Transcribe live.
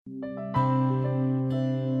Hello,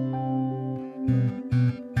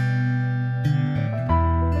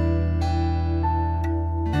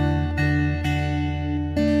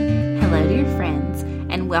 dear friends,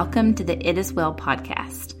 and welcome to the It Is Well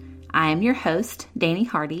podcast. I am your host, Danny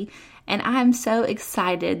Hardy, and I am so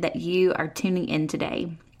excited that you are tuning in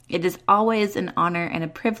today. It is always an honor and a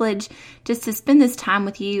privilege just to spend this time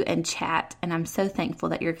with you and chat, and I'm so thankful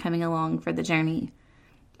that you're coming along for the journey.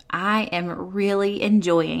 I am really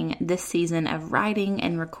enjoying this season of writing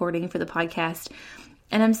and recording for the podcast,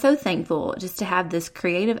 and I'm so thankful just to have this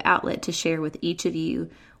creative outlet to share with each of you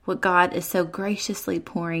what God is so graciously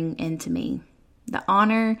pouring into me. The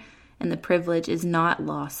honor and the privilege is not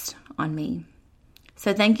lost on me.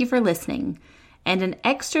 So thank you for listening, and an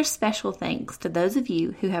extra special thanks to those of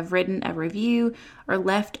you who have written a review or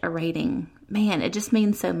left a rating. Man, it just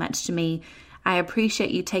means so much to me. I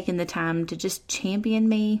appreciate you taking the time to just champion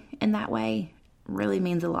me in that way. It really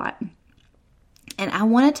means a lot. And I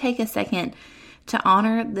want to take a second to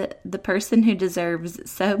honor the person who deserves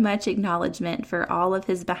so much acknowledgement for all of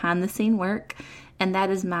his behind-the-scene work, and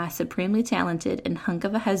that is my supremely talented and hunk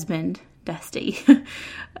of a husband, Dusty.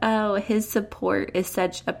 Oh, his support is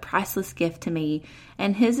such a priceless gift to me,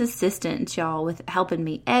 and his assistance, y'all, with helping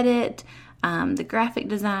me edit, the graphic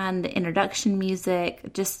design, the introduction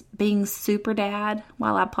music, just being super dad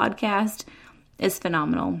while I podcast is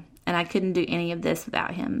phenomenal, and I couldn't do any of this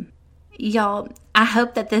without him. Y'all, I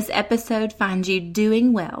hope that this episode finds you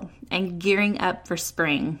doing well and gearing up for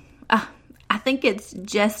spring. I think it's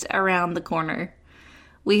just around the corner.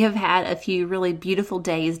 We have had a few really beautiful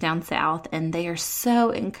days down south, and they are so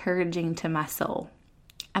encouraging to my soul.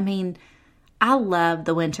 I mean, I love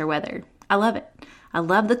the winter weather. I love it. I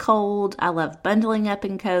love the cold. I love bundling up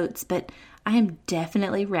in coats, but I am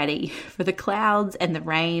definitely ready for the clouds and the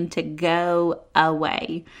rain to go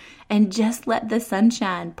away and just let the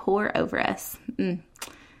sunshine pour over us.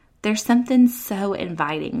 There's something so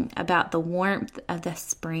inviting about the warmth of the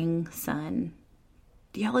spring sun.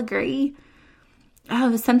 Do y'all agree?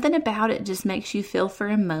 Oh, something about it just makes you feel for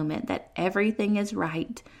a moment that everything is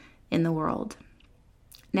right in the world.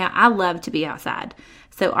 Now, I love to be outside,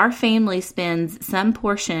 so our family spends some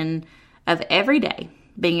portion of every day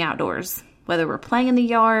being outdoors. Whether we're playing in the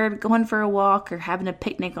yard, going for a walk, or having a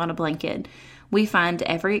picnic on a blanket, we find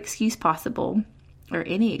every excuse possible, or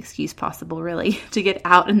any excuse possible really, to get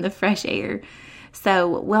out in the fresh air.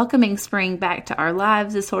 So welcoming spring back to our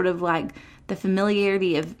lives is sort of like the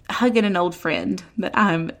familiarity of hugging an old friend that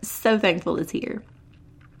I'm so thankful is here.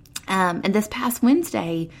 And this past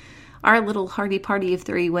Wednesday, our little hearty party of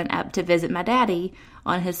 3 went up to visit my daddy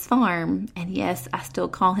on his farm. And yes, I still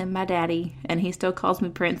call him my daddy, and he still calls me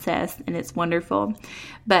princess, and it's wonderful.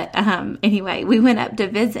 But anyway, we went up to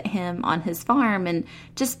visit him on his farm and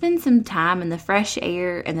just spend some time in the fresh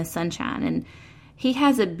air and the sunshine. And he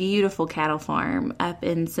has a beautiful cattle farm up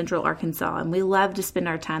in central Arkansas, and we love to spend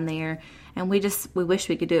our time there. And we wish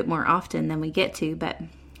we could do it more often than we get to, but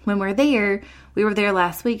when we're there, we were there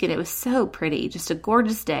last week, and it was so pretty. Just a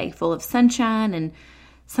gorgeous day full of sunshine, and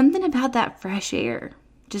something about that fresh air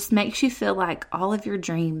just makes you feel like all of your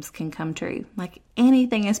dreams can come true, like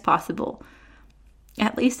anything is possible.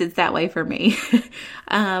 At least it's that way for me.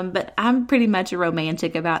 But I'm pretty much a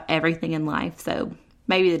romantic about everything in life, so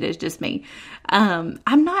maybe it is just me. I'm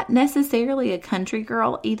not necessarily a country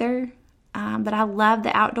girl either, but I love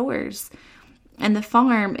the outdoors. And the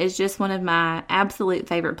farm is just one of my absolute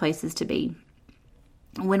favorite places to be.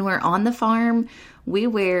 When we're on the farm, we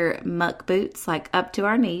wear muck boots like up to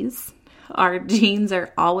our knees. Our jeans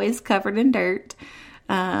are always covered in dirt.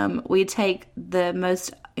 We take the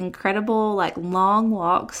most incredible long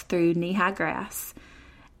walks through knee-high grass.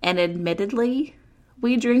 And admittedly,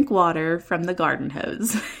 we drink water from the garden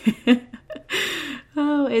hose.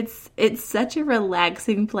 Oh, it's such a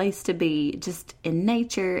relaxing place to be, just in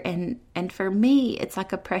nature, and for me, it's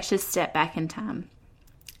like a precious step back in time.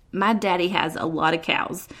 My daddy has a lot of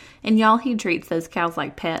cows, and y'all, he treats those cows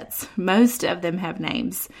like pets. Most of them have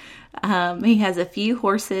names. He has a few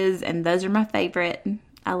horses, and those are my favorite.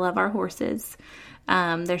 I love our horses.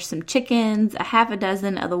 There's some chickens, a half a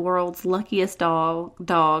dozen of the world's luckiest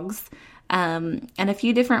dogs, and a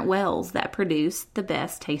few different wells that produce the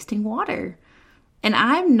best tasting water. And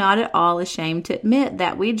I'm not at all ashamed to admit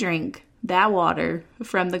that we drink that water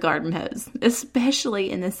from the garden hose,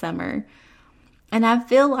 especially in the summer. And I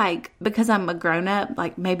feel like because I'm a grown-up,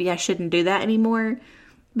 maybe I shouldn't do that anymore,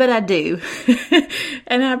 but I do.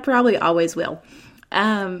 And I probably always will.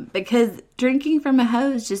 Because drinking from a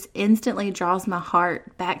hose just instantly draws my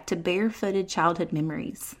heart back to barefooted childhood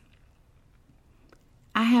memories.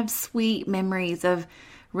 I have sweet memories of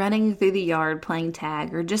running through the yard playing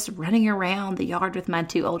tag, or just running around the yard with my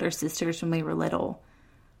 2 older sisters when we were little.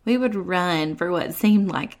 We would run for what seemed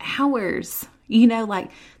like hours,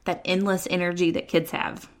 like that endless energy that kids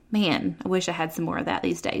have. Man, I wish I had some more of that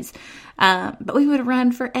these days. But we would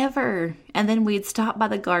run forever. And then we'd stop by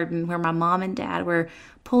the garden where my mom and dad were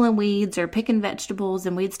pulling weeds or picking vegetables,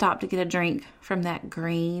 and we'd stop to get a drink from that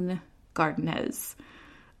green garden hose.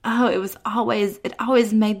 Oh, it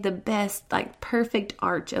always made the best, perfect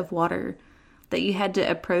arch of water that you had to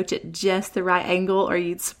approach at just the right angle or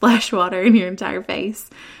you'd splash water in your entire face.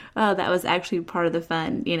 Oh, that was actually part of the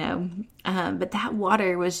fun, But that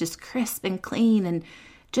water was just crisp and clean and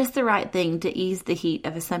just the right thing to ease the heat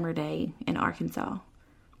of a summer day in Arkansas.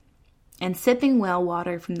 And sipping well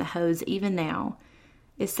water from the hose even now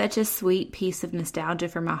is such a sweet piece of nostalgia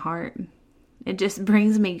for my heart. It just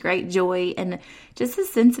brings me great joy and just a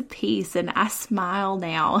sense of peace, and I smile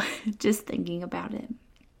now just thinking about it.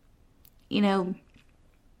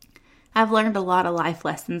 I've learned a lot of life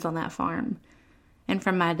lessons on that farm and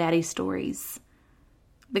from my daddy's stories,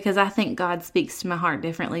 because I think God speaks to my heart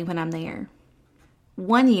differently when I'm there.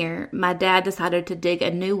 One year, my dad decided to dig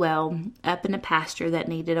a new well up in a pasture that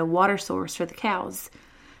needed a water source for the cows.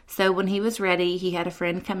 So when he was ready, he had a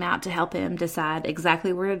friend come out to help him decide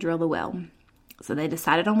exactly where to drill the well. So they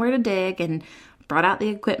decided on where to dig and brought out the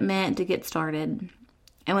equipment to get started.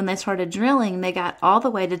 And when they started drilling, they got all the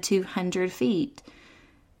way to 200 feet,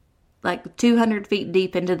 200 feet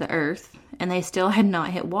deep into the earth, and they still had not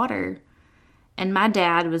hit water. And my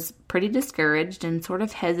dad was pretty discouraged and sort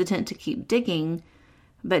of hesitant to keep digging,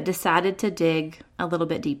 but decided to dig a little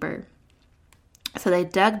bit deeper. So they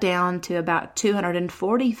dug down to about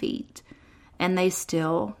 240 feet, and they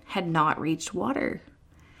still had not reached water.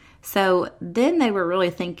 So then they were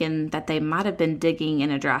really thinking that they might have been digging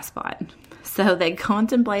in a dry spot. So they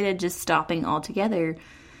contemplated just stopping altogether.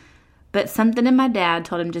 But something in my dad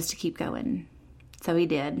told him just to keep going. So he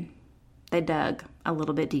did. They dug a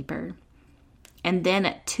little bit deeper. And then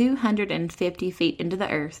at 250 feet into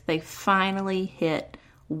the earth, they finally hit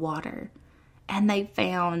water. And they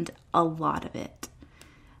found a lot of it.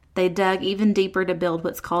 They dug even deeper to build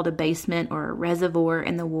what's called a basement or a reservoir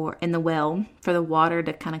in the well for the water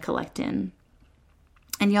to kind of collect in.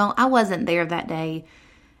 And y'all, I wasn't there that day,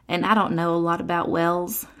 and I don't know a lot about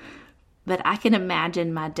wells, but I can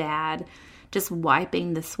imagine my dad just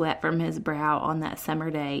wiping the sweat from his brow on that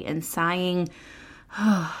summer day and sighing,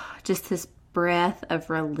 just this breath of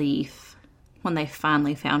relief when they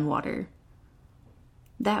finally found water.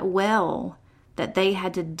 That well that they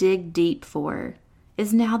had to dig deep for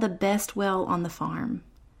is now the best well on the farm.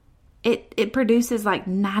 It produces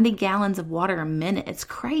 90 gallons of water a minute. It's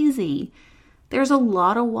crazy. There's a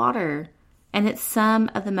lot of water, and it's some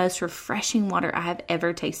of the most refreshing water I have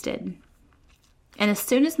ever tasted. And as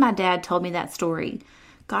soon as my dad told me that story,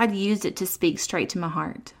 God used it to speak straight to my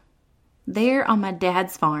heart. There on my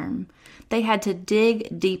dad's farm, they had to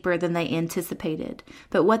dig deeper than they anticipated,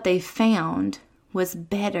 but what they found was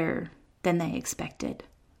better than they expected.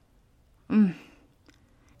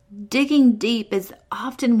 Digging deep is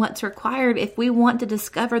often what's required if we want to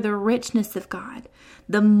discover the richness of God,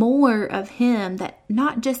 the more of Him that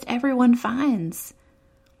not just everyone finds.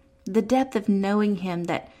 The depth of knowing Him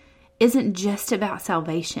that isn't just about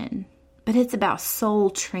salvation, but it's about soul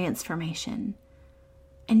transformation.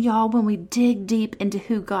 And y'all, when we dig deep into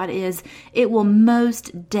who God is, it will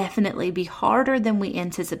most definitely be harder than we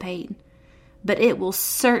anticipate, but it will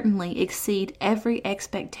certainly exceed every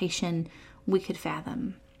expectation we could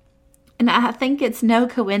fathom. And I think it's no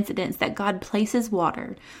coincidence that God places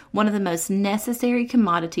water, one of the most necessary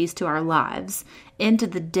commodities to our lives, into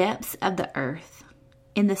the depths of the earth,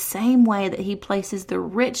 in the same way that He places the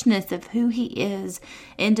richness of who He is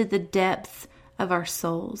into the depths of our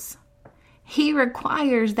souls. He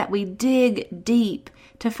requires that we dig deep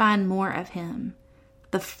to find more of Him,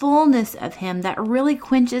 the fullness of Him that really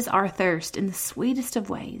quenches our thirst in the sweetest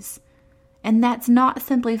of ways. And that's not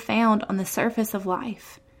simply found on the surface of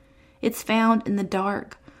life. It's found in the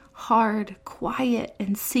dark, hard, quiet,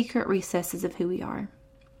 and secret recesses of who we are.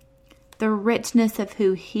 The richness of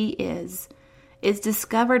who He is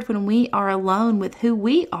discovered when we are alone with who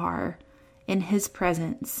we are in His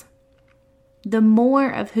presence. The more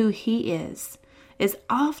of who He is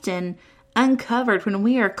often uncovered when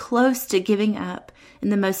we are close to giving up in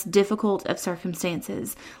the most difficult of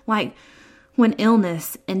circumstances, like when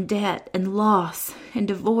illness and debt and loss and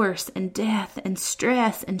divorce and death and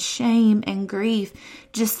stress and shame and grief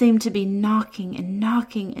just seem to be knocking and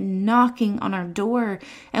knocking and knocking on our door,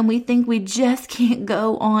 and we think we just can't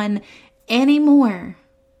go on anymore.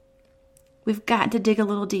 We've got to dig a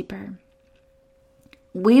little deeper.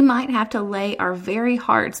 We might have to lay our very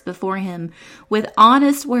hearts before Him with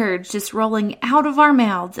honest words just rolling out of our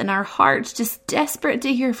mouths and our hearts just desperate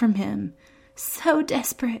to hear from Him. So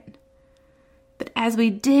desperate. But as we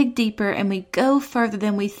dig deeper and we go further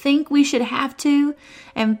than we think we should have to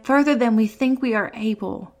and further than we think we are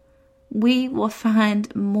able, we will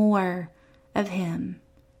find more of Him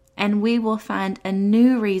and we will find a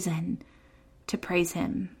new reason to praise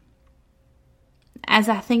Him. As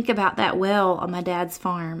I think about that well on my dad's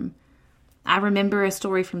farm, I remember a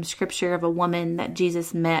story from Scripture of a woman that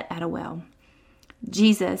Jesus met at a well.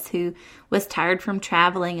 Jesus, who was tired from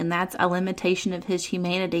traveling, and that's a limitation of His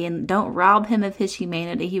humanity, and don't rob Him of His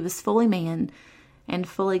humanity. He was fully man and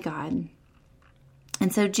fully God.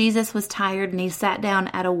 And so Jesus was tired, and He sat down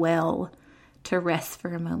at a well to rest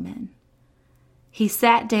for a moment. He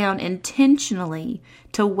sat down intentionally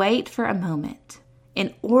to wait for a moment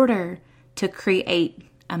in order to create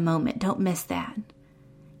a moment. Don't miss that.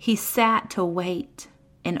 He sat to wait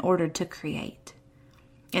in order to create.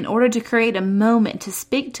 In order to create a moment to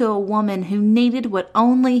speak to a woman who needed what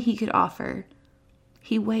only He could offer.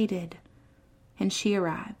 He waited, and she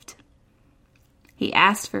arrived. He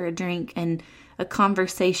asked for a drink, and a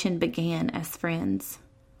conversation began as friends.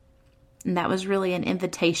 And that was really an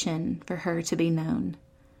invitation for her to be known.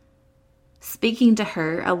 Speaking to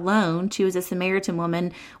her alone, she was a Samaritan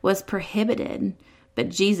woman, was prohibited. But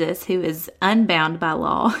Jesus, who is unbound by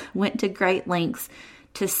law, went to great lengths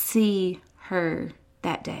to see her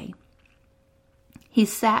that day. He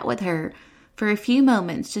sat with her for a few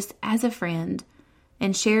moments just as a friend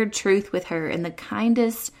and shared truth with her in the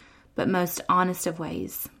kindest but most honest of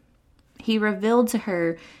ways. He revealed to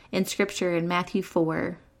her in Scripture in Matthew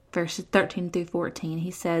 4, verses 13 through 14, He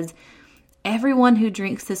says, "Everyone who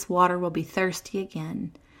drinks this water will be thirsty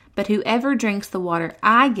again, but whoever drinks the water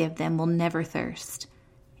I give them will never thirst.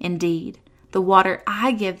 Indeed, the water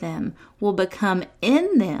I give them will become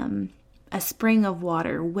in them a spring of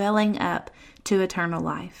water welling up to eternal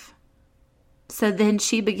life." So then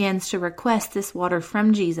she begins to request this water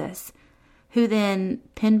from Jesus, who then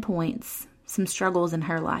pinpoints some struggles in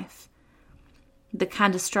her life. The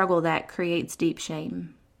kind of struggle that creates deep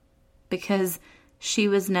shame, because she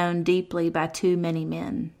was known deeply by too many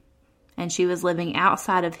men, and she was living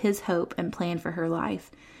outside of His hope and plan for her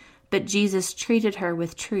life. But Jesus treated her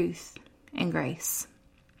with truth and grace.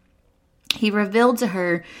 He revealed to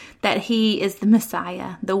her that He is the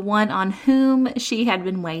Messiah, the one on whom she had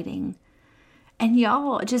been waiting. And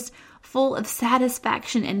y'all, just full of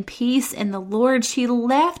satisfaction and peace in the Lord, she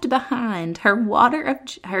left behind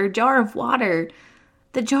her jar of water.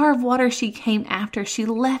 The jar of water she came after, she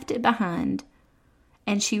left it behind.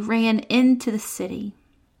 And she ran into the city.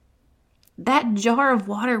 That jar of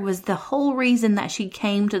water was the whole reason that she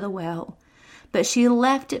came to the well. But she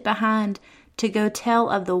left it behind to go tell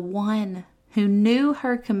of the one who knew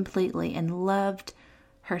her completely and loved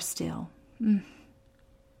her still.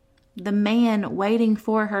 The man waiting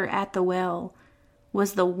for her at the well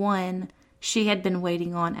was the one she had been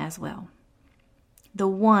waiting on as well. The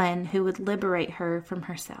one who would liberate her from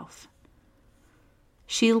herself.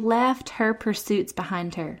 She left her pursuits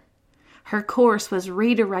behind her. Her course was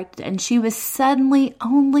redirected, and she was suddenly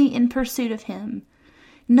only in pursuit of Him.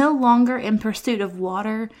 No longer in pursuit of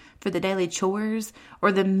water for the daily chores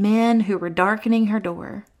or the men who were darkening her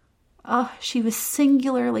door. Oh, she was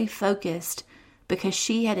singularly focused because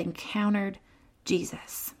she had encountered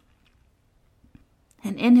Jesus.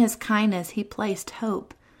 And in His kindness, He placed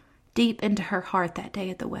hope deep into her heart that day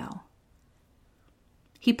at the well.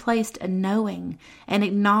 He placed a knowing, an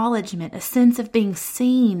acknowledgement, a sense of being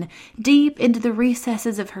seen deep into the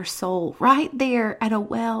recesses of her soul, right there at a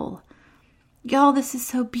well. Y'all, this is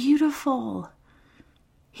so beautiful.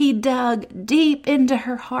 He dug deep into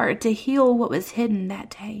her heart to heal what was hidden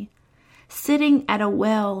that day. Sitting at a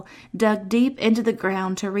well, dug deep into the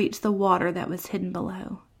ground to reach the water that was hidden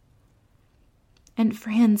below. And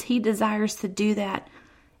friends, He desires to do that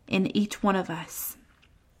in each one of us.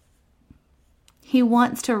 He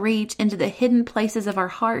wants to reach into the hidden places of our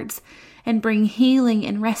hearts and bring healing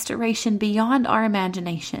and restoration beyond our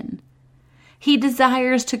imagination. He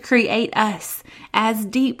desires to create us as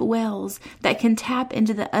deep wells that can tap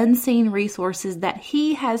into the unseen resources that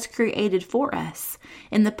He has created for us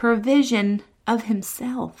in the provision of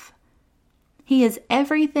Himself. He is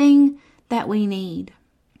everything that we need.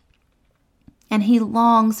 And He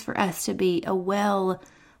longs for us to be a well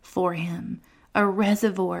for Him, a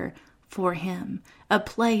reservoir for Him, a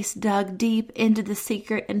place dug deep into the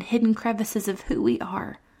secret and hidden crevices of who we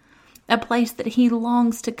are, a place that He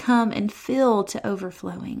longs to come and fill to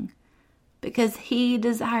overflowing, because He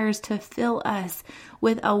desires to fill us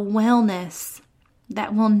with a wellness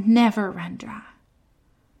that will never run dry.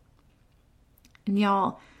 And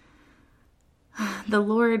y'all, the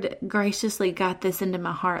Lord graciously got this into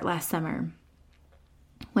my heart last summer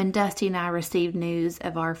when Dusty and I received news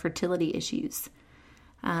of our fertility issues.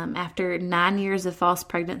 After 9 years of false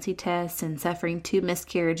pregnancy tests and suffering 2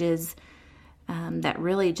 miscarriages, that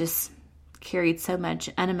really just carried so much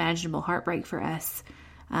unimaginable heartbreak for us.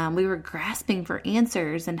 We were grasping for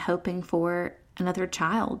answers and hoping for another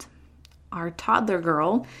child. Our toddler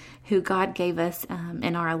girl, who God gave us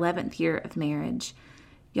in our 11th year of marriage.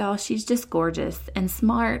 Y'all, she's just gorgeous and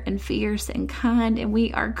smart and fierce and kind, and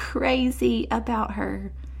we are crazy about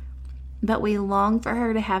her. But we long for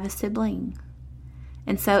her to have a sibling.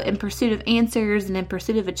 And so in pursuit of answers and in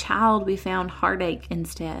pursuit of a child, we found heartache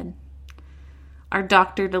instead. Our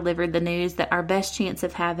doctor delivered the news that our best chance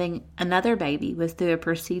of having another baby was through a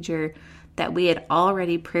procedure that we had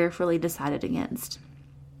already prayerfully decided against.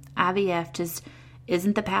 IVF just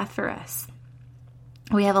isn't the path for us.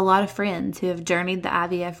 We have a lot of friends who have journeyed the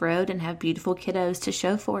IVF road and have beautiful kiddos to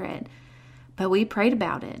show for it. But we prayed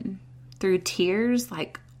about it through tears,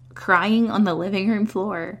 like crying on the living room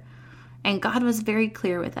floor. And God was very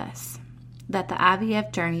clear with us that the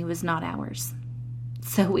IVF journey was not ours.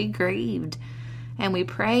 So we grieved and we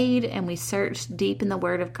prayed and we searched deep in the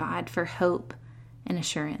Word of God for hope and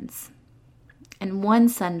assurance. And one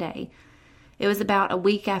Sunday, it was about a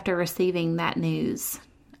week after receiving that news,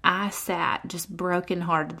 I sat just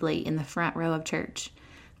brokenheartedly in the front row of church,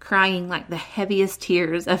 crying like the heaviest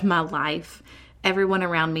tears of my life. Everyone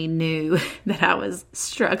around me knew that I was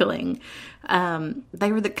struggling.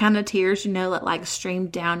 They were the kind of tears, that like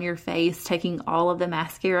streamed down your face, taking all of the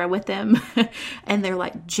mascara with them. And they're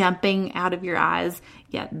like jumping out of your eyes.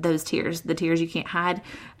 Yeah, those tears, the tears you can't hide.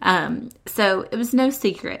 So it was no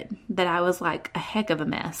secret that I was like a heck of a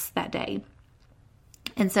mess that day.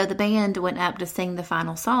 And so the band went up to sing the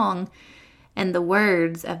final song, and the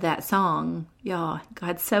words of that song, y'all,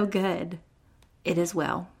 God's so good. It is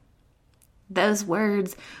well. Those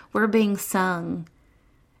words were being sung,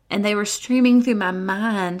 and they were streaming through my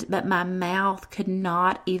mind, but my mouth could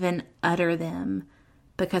not even utter them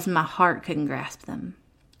because my heart couldn't grasp them.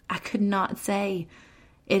 I could not say,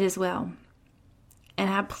 it is well. And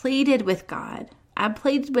I pleaded with God. I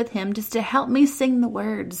pleaded with Him just to help me sing the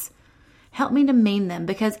words. Help me to mean them,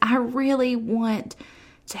 because I really want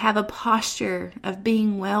to have a posture of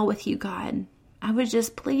being well with you, God. I was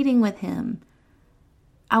just pleading with Him.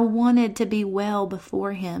 I wanted to be well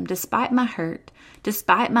before Him, despite my hurt,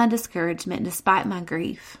 despite my discouragement, despite my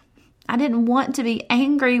grief. I didn't want to be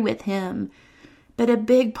angry with Him, but a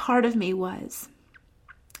big part of me was.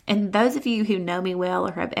 And those of you who know me well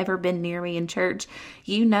or have ever been near me in church,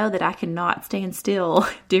 you know that I cannot stand still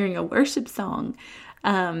during a worship song.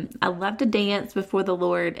 I love to dance before the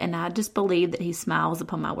Lord, and I just believe that He smiles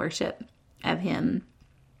upon my worship of Him.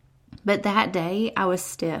 But that day I was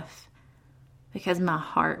stiff because my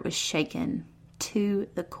heart was shaken to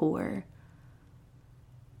the core.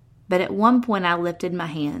 But at one point I lifted my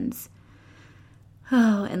hands.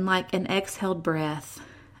 And like an exhaled breath,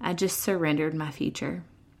 I just surrendered my future,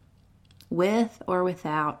 with or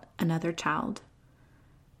without another child.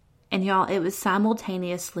 And y'all, it was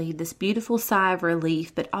simultaneously this beautiful sigh of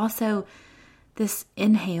relief, but also this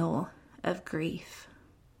inhale of grief.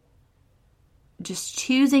 Just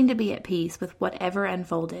choosing to be at peace with whatever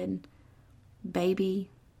unfolded, baby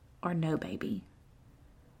or no baby.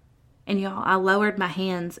 And y'all, I lowered my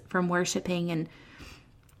hands from worshiping, and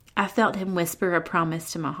I felt Him whisper a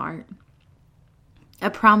promise to my heart. A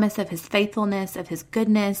promise of His faithfulness, of His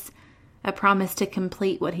goodness, a promise to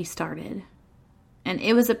complete what He started. And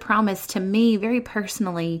it was a promise to me very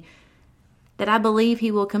personally that I believe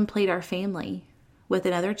He will complete our family with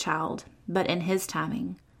another child, but in His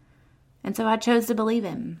timing. And so I chose to believe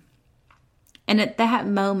Him. And at that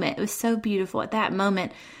moment, it was so beautiful. At that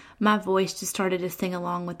moment, my voice just started to sing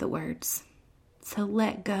along with the words. So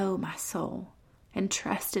let go, my soul, and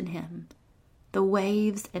trust in Him. The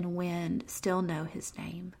waves and wind still know His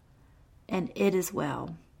name, and it is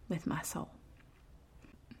well with my soul.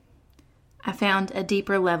 I found a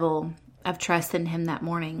deeper level of trust in Him that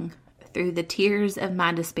morning. Through the tears of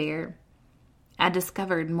my despair, I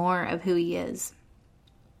discovered more of who He is.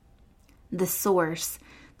 The source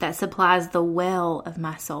that supplies the well of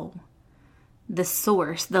my soul. The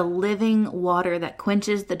source, the living water that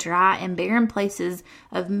quenches the dry and barren places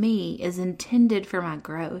of me, is intended for my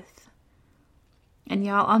growth. And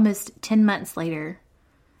y'all, almost 10 months later,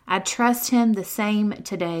 I trust Him the same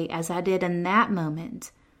today as I did in that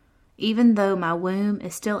moment, even though my womb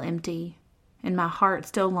is still empty and my heart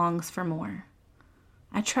still longs for more.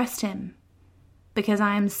 I trust Him. because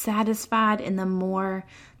I am satisfied in the more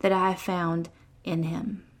that I have found in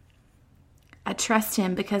him. I trust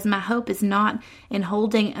him because my hope is not in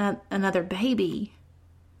holding another baby.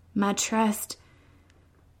 My trust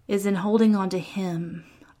is in holding on to him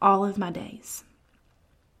all of my days.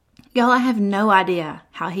 Y'all, I have no idea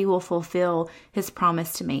how he will fulfill his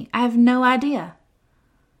promise to me. I have no idea.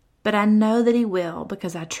 But I know that he will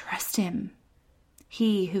because I trust him.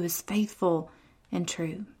 He who is faithful and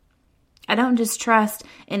true. I don't just trust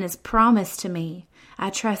in his promise to me. I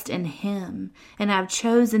trust in him. And I've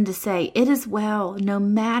chosen to say, it is well, no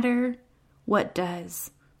matter what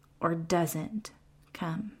does or doesn't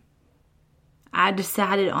come. I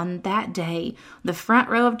decided on that day, the front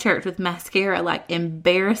row of church with mascara like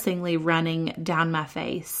embarrassingly running down my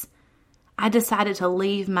face. I decided to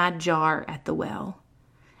leave my jar at the well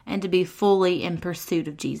and to be fully in pursuit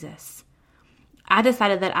of Jesus. I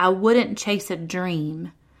decided that I wouldn't chase a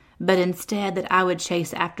dream, but instead that I would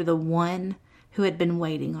chase after the one who had been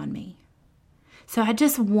waiting on me. So I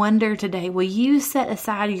just wonder today, will you set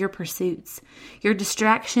aside your pursuits, your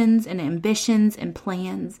distractions and ambitions and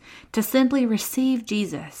plans to simply receive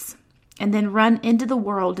Jesus and then run into the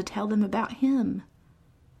world to tell them about him?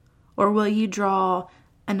 Or will you draw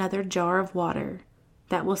another jar of water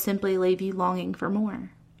that will simply leave you longing for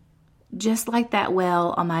more? Just like that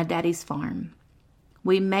well on my daddy's farm,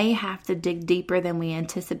 we may have to dig deeper than we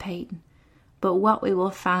anticipate, but what we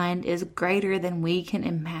will find is greater than we can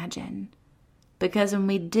imagine. Because when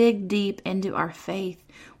we dig deep into our faith,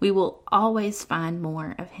 we will always find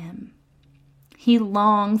more of him. He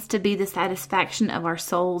longs to be the satisfaction of our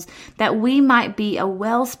souls, that we might be a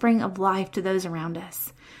wellspring of life to those around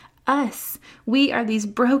us. Us, we are these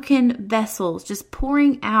broken vessels just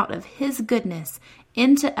pouring out of his goodness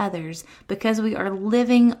into others because we are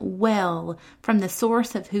living well from the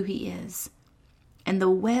source of who he is and the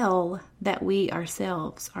well that we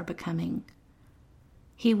ourselves are becoming.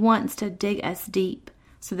 He wants to dig us deep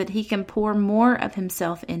so that he can pour more of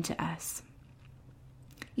himself into us.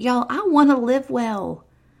 Y'all, I want to live well.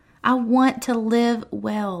 I want to live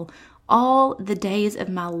well all the days of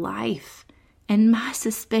my life. And my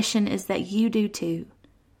suspicion is that you do too.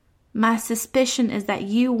 My suspicion is that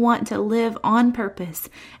you want to live on purpose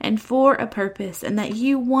and for a purpose, and that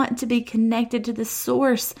you want to be connected to the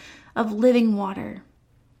source of living water.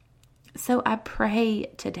 So I pray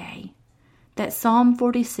today that Psalm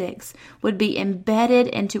 46 would be embedded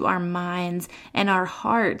into our minds and our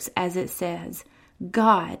hearts as it says,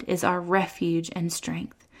 God is our refuge and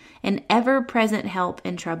strength, an ever-present help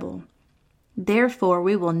in trouble. Therefore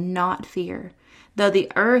we will not fear, though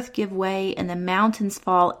the earth give way and the mountains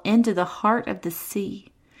fall into the heart of the sea,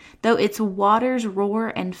 though its waters roar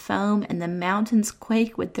and foam and the mountains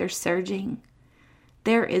quake with their surging.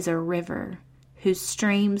 There is a river whose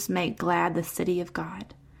streams make glad the city of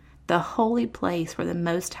God, the holy place where the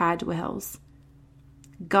Most High dwells.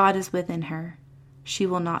 God is within her. She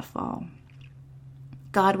will not fall.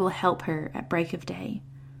 God will help her at break of day.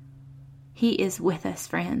 He is with us,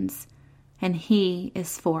 friends, and he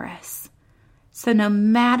is for us. So no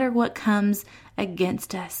matter what comes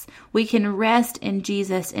against us, we can rest in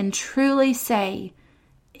Jesus and truly say,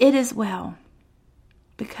 it is well,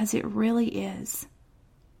 because it really is.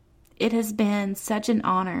 It has been such an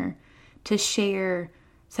honor to share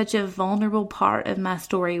such a vulnerable part of my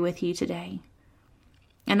story with you today.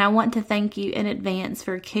 And I want to thank you in advance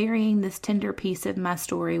for carrying this tender piece of my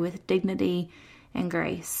story with dignity and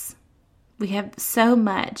grace. We have so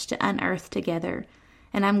much to unearth together,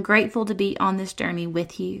 and I'm grateful to be on this journey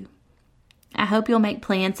with you. I hope you'll make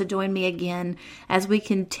plans to join me again as we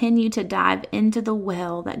continue to dive into the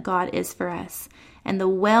well that God is for us and the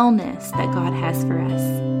wellness that God has for us.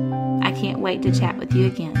 I can't wait to chat with you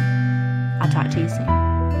again. I'll talk to you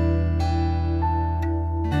soon.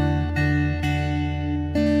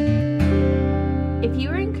 If you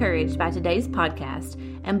were encouraged by today's podcast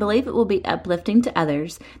and believe it will be uplifting to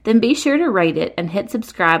others, then be sure to rate it and hit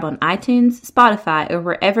subscribe on iTunes, Spotify, or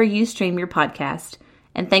wherever you stream your podcast.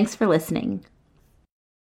 And thanks for listening.